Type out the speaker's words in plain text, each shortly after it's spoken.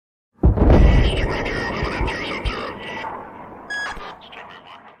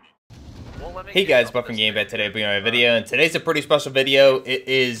Hey guys, welcome to GameBet. Today bringing a video, and today's a pretty special video. It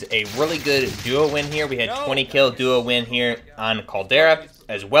is a really good duo win here. We had 20 kill duo win here on Caldera,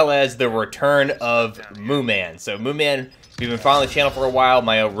 as well as the return of MooMan. So MooMan, if you've been following the channel for a while,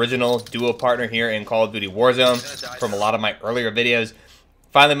 my original duo partner here in Call of Duty Warzone from a lot of my earlier videos,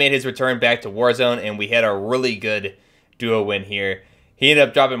 finally made his return back to Warzone, and we had a really good duo win here. He ended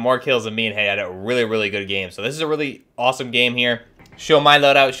up dropping more kills than me and had a really good game. So this is a really awesome game here. Show my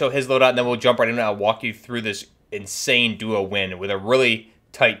loadout, show his loadout, and then we'll jump right in and I'll walk you through this insane duo win with a really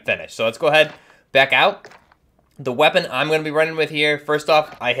tight finish. So let's go ahead, back out. The weapon I'm going to be running with here, first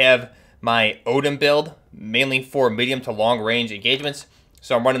off, I have my Oden build, mainly for medium to long range engagements.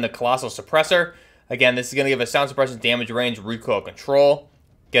 So I'm running the Colossal Suppressor. Again, this is going to give us sound suppression, damage range, recoil control.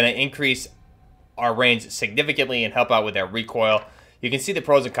 Going to increase our range significantly and help out with that recoil. You can see the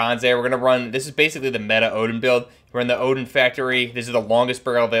pros and cons there. We're going to run, this is basically the meta Oden build. We're in the Oden factory. This is the longest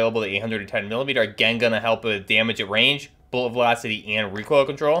barrel available, the 810mm. Again, going to help with damage at range, bullet velocity, and recoil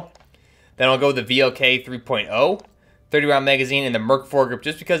control. Then I'll go with the VLK 3.0, 30-round magazine, and the Merc foregrip.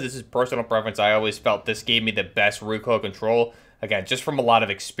 Just because this is personal preference, I always felt this gave me the best recoil control. Again, just from a lot of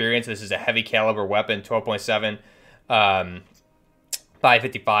experience, this is a heavy caliber weapon, 12.7.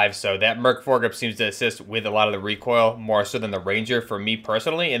 555, so that Merc foregrip seems to assist with a lot of the recoil, more so than the Ranger for me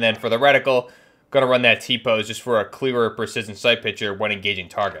personally. And then for the reticle, going to run that T-pose just for a clearer precision sight picture when engaging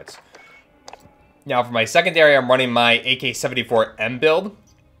targets. Now for my secondary, I'm running my AK-74M build.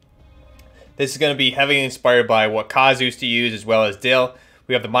 This is going to be heavily inspired by what Kaz used to use as well as Dill.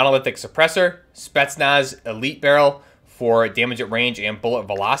 We have the monolithic suppressor, Spetsnaz elite barrel for damage at range and bullet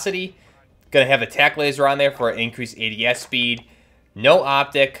velocity. Going to have a tac laser on there for increased ADS speed. No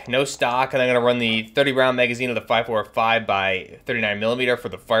optic, no stock, and I'm going to run the 30-round magazine of the 545 by 39mm for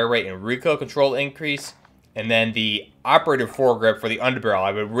the fire rate and recoil control increase. And then the operator foregrip for the underbarrel.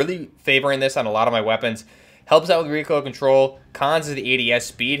 I've been really favoring this on a lot of my weapons. Helps out with recoil control. Cons is the ADS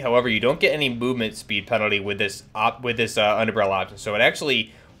speed. However, you don't get any movement speed penalty with this underbarrel option. So it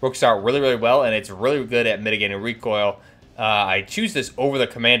actually works out really well, and it's really good at mitigating recoil. I choose this over the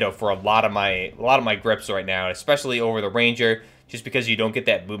Commando for a lot of my grips right now, especially over the Ranger, just because you don't get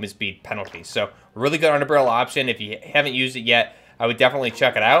that movement speed penalty. So really good underbarrel option. If you haven't used it yet, I would definitely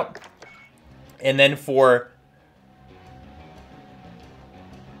check it out. And then for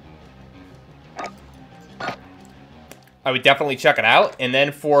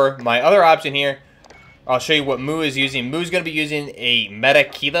my other option here, I'll show you what Moo is using. Moo's going to be using a Meta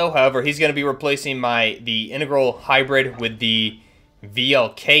Kilo. However, he's going to be replacing the Integral Hybrid with the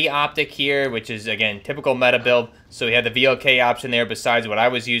VLK optic here, which is, again, typical meta build. So we have the VLK option there besides what I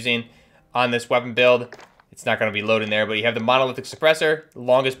was using on this weapon build. It's not going to be loading there, but you have the monolithic suppressor,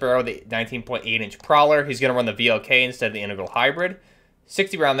 longest barrel, the 19.8-inch Prowler. He's going to run the VLK instead of the Integral Hybrid,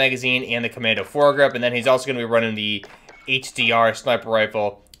 60-round magazine, and the Commando foregrip. And then he's also going to be running the HDR sniper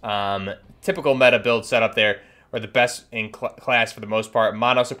rifle, typical meta build setup there, or the best in class for the most part.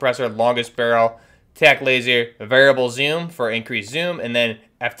 Mono suppressor, longest barrel, tac laser, variable zoom for increased zoom, and then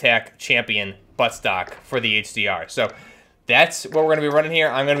FTAC champion buttstock for the HDR. So that's what we're going to be running here.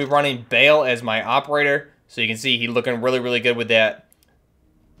 I'm going to be running Bale as my operator. So you can see he's looking really good with that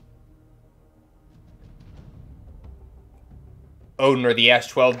Oden or the Ash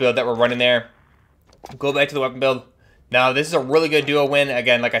 12 build that we're running there. Go back to the weapon build. Now, this is a really good duo win.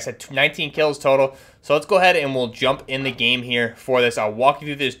 Again, like I said, 19 kills total. So let's go ahead and we'll jump in the game here for this. I'll walk you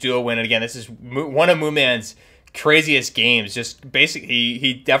through this duo win. And again, this is one of MooMan's craziest games. Just basically,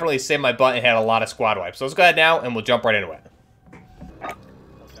 he definitely saved my butt and had a lot of squad wipes. So let's go ahead now and we'll jump right into it.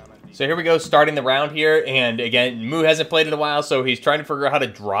 So here we go, starting the round here. And again, Moo hasn't played in a while, so he's trying to figure out how to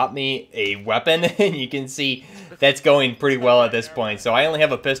drop me a weapon. And you can see that's going pretty well at this point. So I only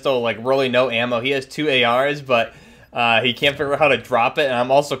have a pistol, like really no ammo. He has 2 ARs, but he can't figure out how to drop it, and I'm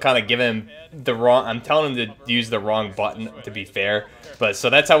also kind of giving him the wrong, I'm telling him to use the wrong button, to be fair. But so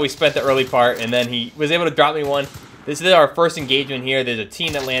that's how we spent the early part, and then he was able to drop me one. This is our first engagement here. There's a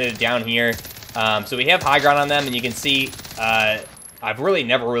team that landed down here. So we have high ground on them, and you can see I've really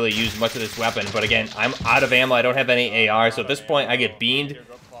never really used much of this weapon. But again, I'm out of ammo. I don't have any AR, so at this point I get beamed,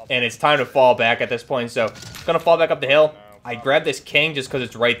 and it's time to fall back at this point. So I'm going to fall back up the hill. I grabbed this King just because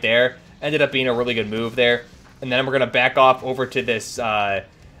it's right there. Ended up being a really good move there. And then we're going to back off over to this, I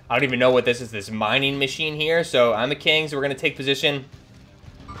don't even know what this is, this mining machine here. So I'm the King, so we're going to take position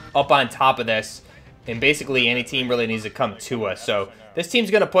up on top of this. And basically any team really needs to come to us. So this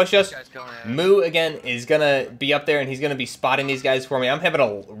team's going to push us. Moo, again, is going to be up there, and he's going to be spotting these guys for me. I'm having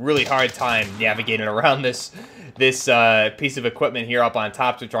a really hard time navigating around this piece of equipment here up on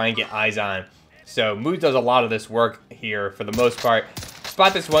top to try and get eyes on. So Moo does a lot of this work here for the most part.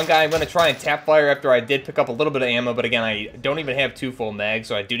 spot this one guy. I'm going to try and tap fire after I did pick up a little bit of ammo, but again, I don't even have 2 full mags,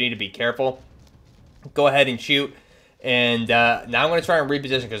 so I do need to be careful. Go ahead and shoot. And now I'm going to try and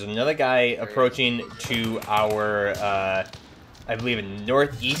reposition because there's another guy approaching to our, I believe, in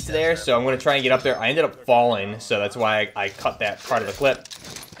northeast there. So I'm going to try and get up there. I ended up falling, so that's why I cut that part of the clip.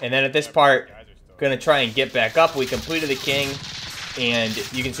 And then at this part, going to try and get back up. We completed the king, and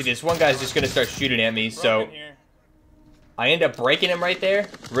you can see this one guy's just going to start shooting at me. So I end up breaking him right there.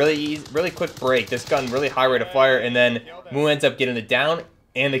 Really easy, really quick break. This gun really high rate of fire, and then Moo ends up getting the down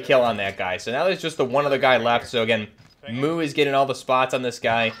and the kill on that guy. So now there's just the one other guy left. So again, Moo is getting all the spots on this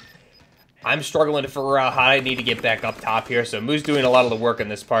guy. I'm struggling to figure out how I need to get back up top here. So Moo's doing a lot of the work in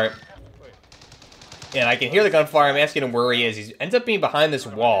this part. And I can hear the gunfire. I'm asking him where he is. He ends up being behind this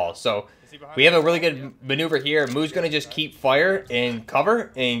wall. So we have a really good maneuver here. Moo's going to just keep fire and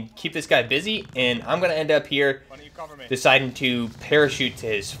cover and keep this guy busy. And I'm going to end up here deciding to parachute to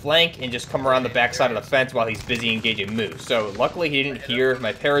his flank and just come around the backside of the fence while he's busy engaging Moo. So luckily he didn't hear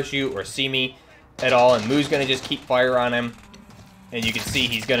my parachute or see me at all. And Moo's going to just keep fire on him. And you can see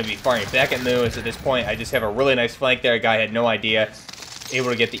he's going to be firing back at Moo. So at this point, I just have a really nice flank there. A guy had no idea. Able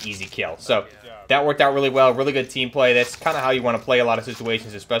to get the easy kill. So that worked out really well. Really good team play. That's kind of how you want to play a lot of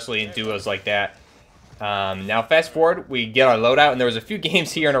situations, especially in duos like that. Now, fast forward, we get our loadout, and there was a few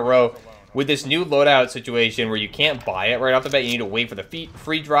games here in a row with this new loadout situation where you can't buy it right off the bat. You need to wait for the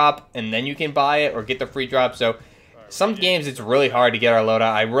free drop, and then you can buy it or get the free drop. So some games, it's really hard to get our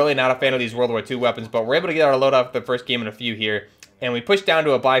loadout. I'm really not a fan of these World War II weapons, but we're able to get our loadout for the first game in a few here. And we pushed down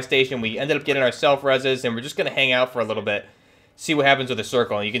to a buy station. We ended up getting our self-reses, and we're just going to hang out for a little bit. See what happens with the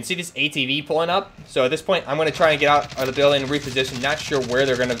circle. And you can see this ATV pulling up. So at this point, I'm going to try and get out of the building and reposition. Not sure where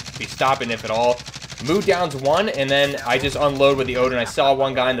they're going to be stopping, if at all. Moo downs one, and then I just unload with the Oden. I saw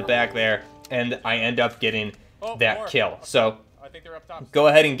one guy in the back there, and I end up getting that kill. So go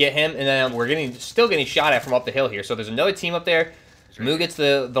ahead and get him, and then we're still getting shot at from up the hill here. So there's another team up there. Moo gets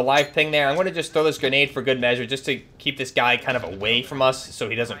the live ping there. I'm going to just throw this grenade for good measure just to keep this guy kind of away from us so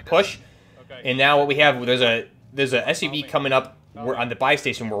he doesn't push. And now what we have, there's a SUV coming up on the buy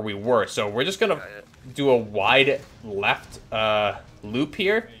station where we were. So we're just going to do a wide left loop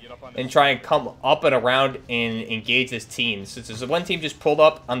here and try and come up and around and engage this team. Since there's one team just pulled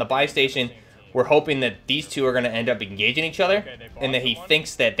up on the buy station, we're hoping that these two are going to end up engaging each other and that he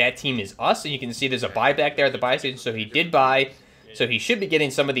thinks that that team is us. And you can see there's a buy back there at the buy station. So he did buy. So he should be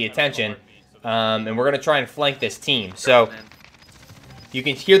getting some of the attention. And we're going to try and flank this team. So you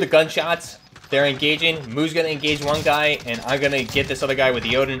can hear the gunshots. They're engaging. Moo's going to engage one guy, and I'm going to get this other guy with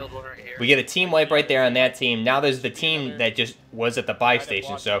the Oden. We get a team wipe right there on that team. Now there's the team that just was at the buy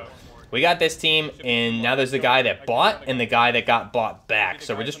station. So we got this team, and now there's the guy that bought and the guy that got bought back.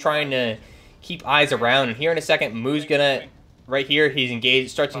 So we're just trying to keep eyes around. And here in a second, Moo's going to, right here, he's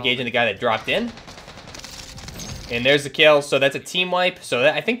engaged, starts engaging the guy that dropped in. And there's the kill. So that's a team wipe. So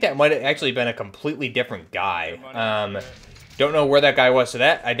I think that might have actually been a completely different guy. Don't know where that guy was. So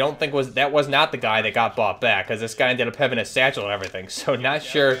that I don't think was not the guy that got bought back, because this guy ended up having a satchel and everything. So not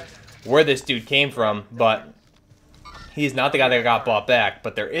sure where this dude came from, but he's not the guy that got bought back.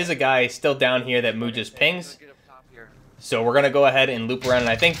 But there is a guy still down here that Moo just pings. So we're going to go ahead and loop around, and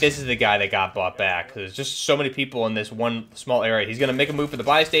I think this is the guy that got bought back. There's just so many people in this one small area. He's going to make a move for the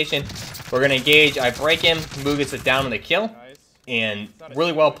buy station. We're going to engage. I break him. Moo gets it down on the kill. And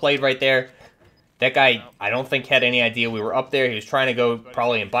really well played right there. That guy, I don't think, had any idea we were up there. He was trying to go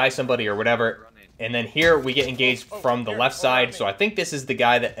probably and buy somebody or whatever. And then here we get engaged from the left side. So I think this is the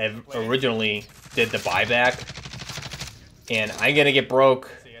guy that originally did the buyback. And I'm going to get broke.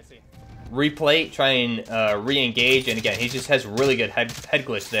 Replay, try and re-engage, and again, he just has really good head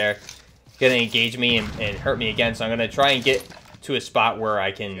glitch there. Gonna engage me and hurt me again, so I'm gonna try and get to a spot where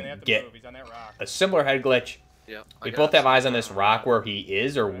I can get a similar head glitch. We both have eyes on this rock where he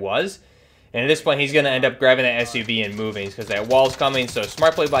is or was, and at this point he's gonna end up grabbing that SUV and moving because that wall's coming. So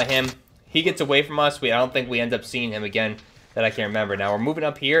smart play by him. He gets away from us. I don't think we end up seeing him again that I can remember. Now we're moving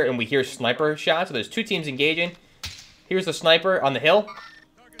up here and we hear sniper shots. So there's two teams engaging. Here's the sniper on the hill.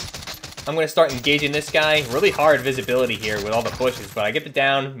 I'm going to start engaging this guy. Really hard visibility here with all the bushes, but I get the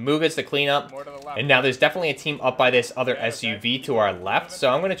down. Moo gets the cleanup. And now there's definitely a team up by this other SUV to our left.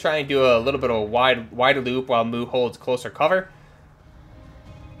 So I'm going to try and do a little bit of a wider loop while Moo holds closer cover.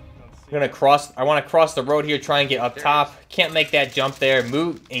 I'm going to cross. I want to cross the road here, try and get up top. Can't make that jump there.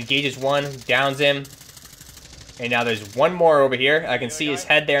 Moo engages one, downs him. And now there's one more over here. I can see his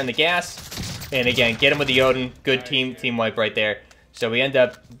head there in the gas. And again, get him with the Oden. Good team wipe right there. So we end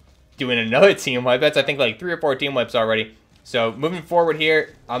up doing another team wipe. That's, I think, like 3 or 4 team wipes already. So moving forward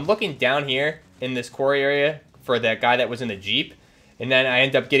here, I'm looking down here in this quarry area for that guy that was in the Jeep. And then I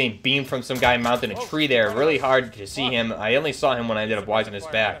end up getting beamed from some guy mounting a tree there. Really hard to see him. I only saw him when I ended up watching his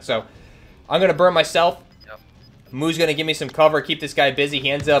back. So I'm going to burn myself. Moo's going to give me some cover, keep this guy busy. He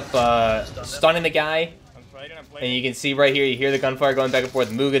ends up stunning the guy. And you can see right here, you hear the gunfire going back and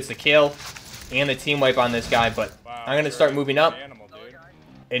forth. Moo gets the kill and the team wipe on this guy. But I'm going to start moving up.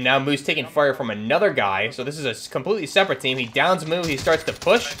 And now Moo's taking fire from another guy. So this is a completely separate team. He downs Moo. He starts to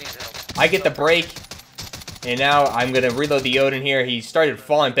push. I get the break. And now I'm going to reload the Oden here. He started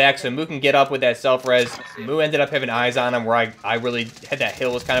falling back, so Moo can get up with that self-res. Moo ended up having eyes on him where I really had that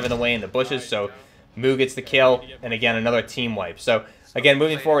hill was kind of in the way in the bushes. So Moo gets the kill. And again, another team wipe. So again,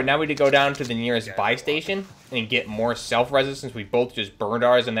 moving forward, now we need to go down to the nearest buy station and get more self-res since we both just burned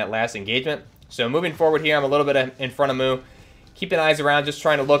ours in that last engagement. So moving forward here, I'm a little bit in front of Moo. Keeping eyes around, just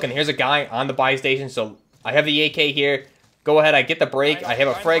trying to look. And here's a guy on the buy station. So I have the AK here. Go ahead, I get the break. I have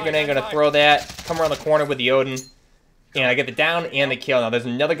a frag grenade, going to throw that. Come around the corner with the Oden. And I get the down and the kill. Now, there's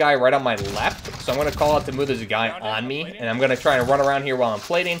another guy right on my left. So I'm going to call out to Moo. There's a guy on me. And I'm going to try and run around here while I'm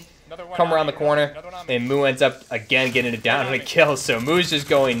plating. Come around the corner. And Moo ends up, again, getting it down and a kill. So Moo's just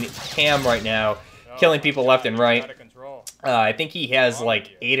going ham right now. Killing people left and right. I think he has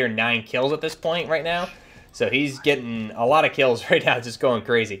like 8 or 9 kills at this point right now. So he's getting a lot of kills right now, just going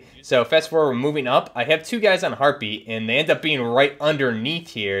crazy. So fast forward, we're moving up. I have 2 guys on Heartbeat, and they end up being right underneath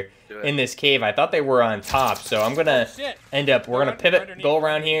here in this cave. I thought they were on top, so I'm going to we're going to pivot, go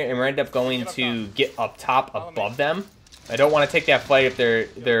around here, and we're end up going to get up top above them. I don't want to take that fight if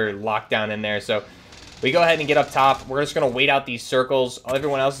they're locked down in there, so we go ahead and get up top. We're just going to wait out these circles.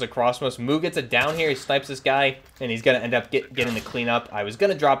 Everyone else is across from us. Moo gets it down here. He snipes this guy, and he's going to end up getting the cleanup. I was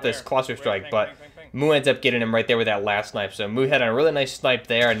going to drop this cluster strike, but Moo ends up getting him right there with that last snipe. So Moo had a really nice snipe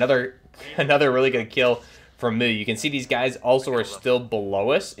there. Another really good kill from Moo. You can see these guys also are still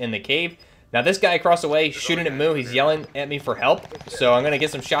below us in the cave. Now this guy across the way shooting at Moo. He's yelling at me for help. So I'm going to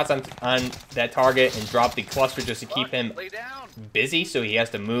get some shots on that target and drop the cluster just to keep him busy so he has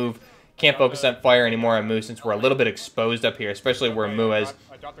to move. Can't focus on fire anymore on Moo since we're a little bit exposed up here, especially where Moo is.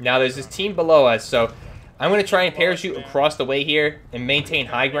 Now there's this team below us. So I'm going to try and parachute across the way here and maintain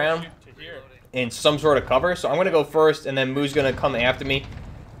high ground in some sort of cover. So I'm going to go first, and then Moo's going to come after me.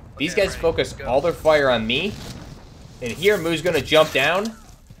 These guys focus all their fire on me. And here, Moo's going to jump down.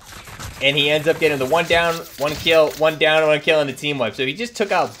 And he ends up getting the 1 down, 1 kill, 1 down, 1 kill, and the team wipe. So he just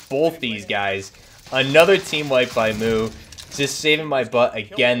took out both these guys. Another team wipe by Moo. Just saving my butt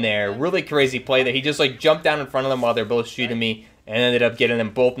again there. Really crazy play that he just like jumped down in front of them while they're both shooting me. And ended up getting them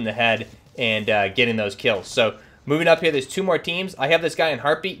both in the head and getting those kills. So moving up here, there's 2 more teams. I have this guy in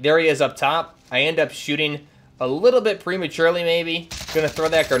Heartbeat. There he is up top. I end up shooting a little bit prematurely, maybe. Gonna throw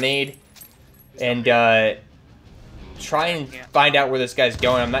that grenade and try and find out where this guy's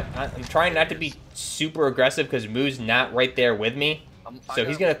going. I'm trying not to be super aggressive because Moo's not right there with me. So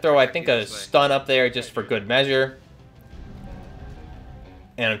he's gonna throw, I think, a stun up there just for good measure.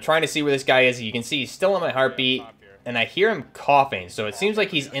 And I'm trying to see where this guy is. You can see he's still on my Heartbeat. And I hear him coughing. So it seems like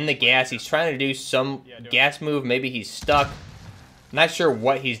he's in the gas. He's trying to do some gas move. Maybe he's stuck. Not sure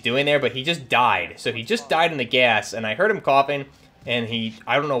what he's doing there, but he just died. So he just died in the gas, and I heard him coughing, and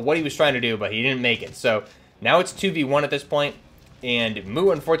I don't know what he was trying to do, but he didn't make it. So now it's 2v1 at this point, and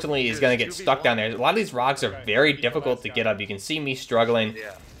Moo, unfortunately, is going to get stuck down there. A lot of these rocks are very difficult to get up. You can see me struggling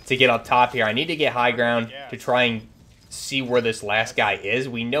to get up top here. I need to get high ground to try and see where this last guy is.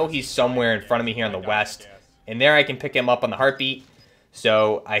 We know he's somewhere in front of me here on the west, and there I can pick him up on the Heartbeat.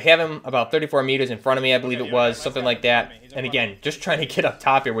 So I have him about 34 meters in front of me, I believe it was, something like that. And again, just trying to get up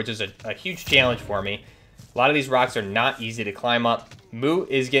top here, which is a huge challenge for me. A lot of these rocks are not easy to climb up. Moo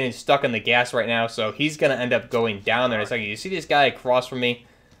is getting stuck in the gas right now, so he's going to end up going down there in a second. You see this guy across from me,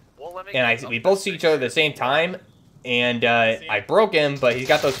 and we both see each other at the same time. And I broke him, but he's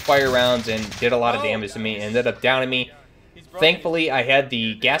got those fire rounds and did a lot of damage to me and ended up downing me. Thankfully, I had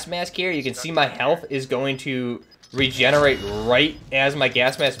the gas mask here. You can see my health is going to regenerate right as my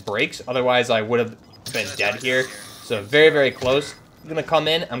gas mask breaks. Otherwise, I would have been dead here. So very, very close. I'm going to come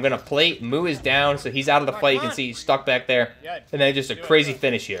in. I'm going to plate. Moo is down, so he's out of the fight. You can see he's stuck back there. And then just a crazy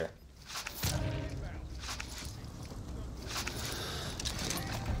finish here.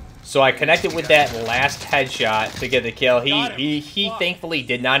 So I connected with that last headshot to get the kill. He thankfully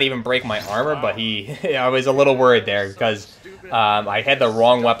did not even break my armor, but I was a little worried there because I had the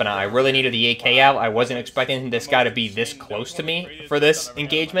wrong weapon on. I really needed the AK out. I wasn't expecting this guy to be this close to me for this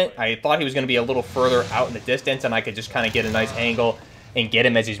engagement. I thought he was going to be a little further out in the distance, and I could just kind of get a nice angle and get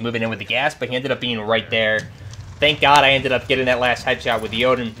him as he's moving in with the gas, but he ended up being right there. Thank God I ended up getting that last headshot with the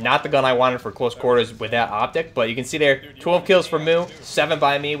Oden. Not the gun I wanted for close quarters with that optic, but you can see there, 12 kills for Moo, 7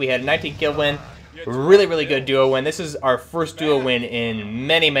 by me. We had a 19 kill win. Really, really good duo win. This is our first duo win in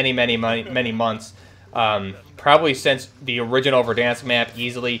many months. Probably since the original Verdansk map,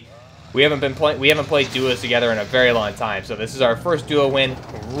 easily. We haven't played duos together in a very long time, so this is our first duo win.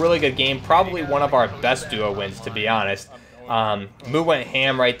 Really good game. Probably one of our best duo wins, to be honest. Moo went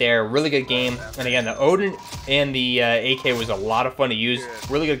ham right there. Really good game. And again, the Oden and the AK was a lot of fun to use.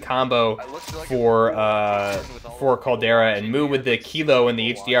 Really good combo for Caldera. And Moo with the Kilo and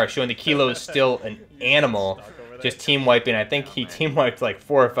the HDR, showing the Kilo is still an animal. Just team wiping. I think he team wiped like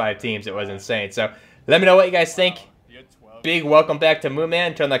 4 or 5 teams. It was insane. So let me know what you guys think. Big welcome back to MooMan.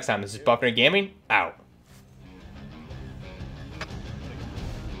 Until next time, this is Buckner Gaming, out.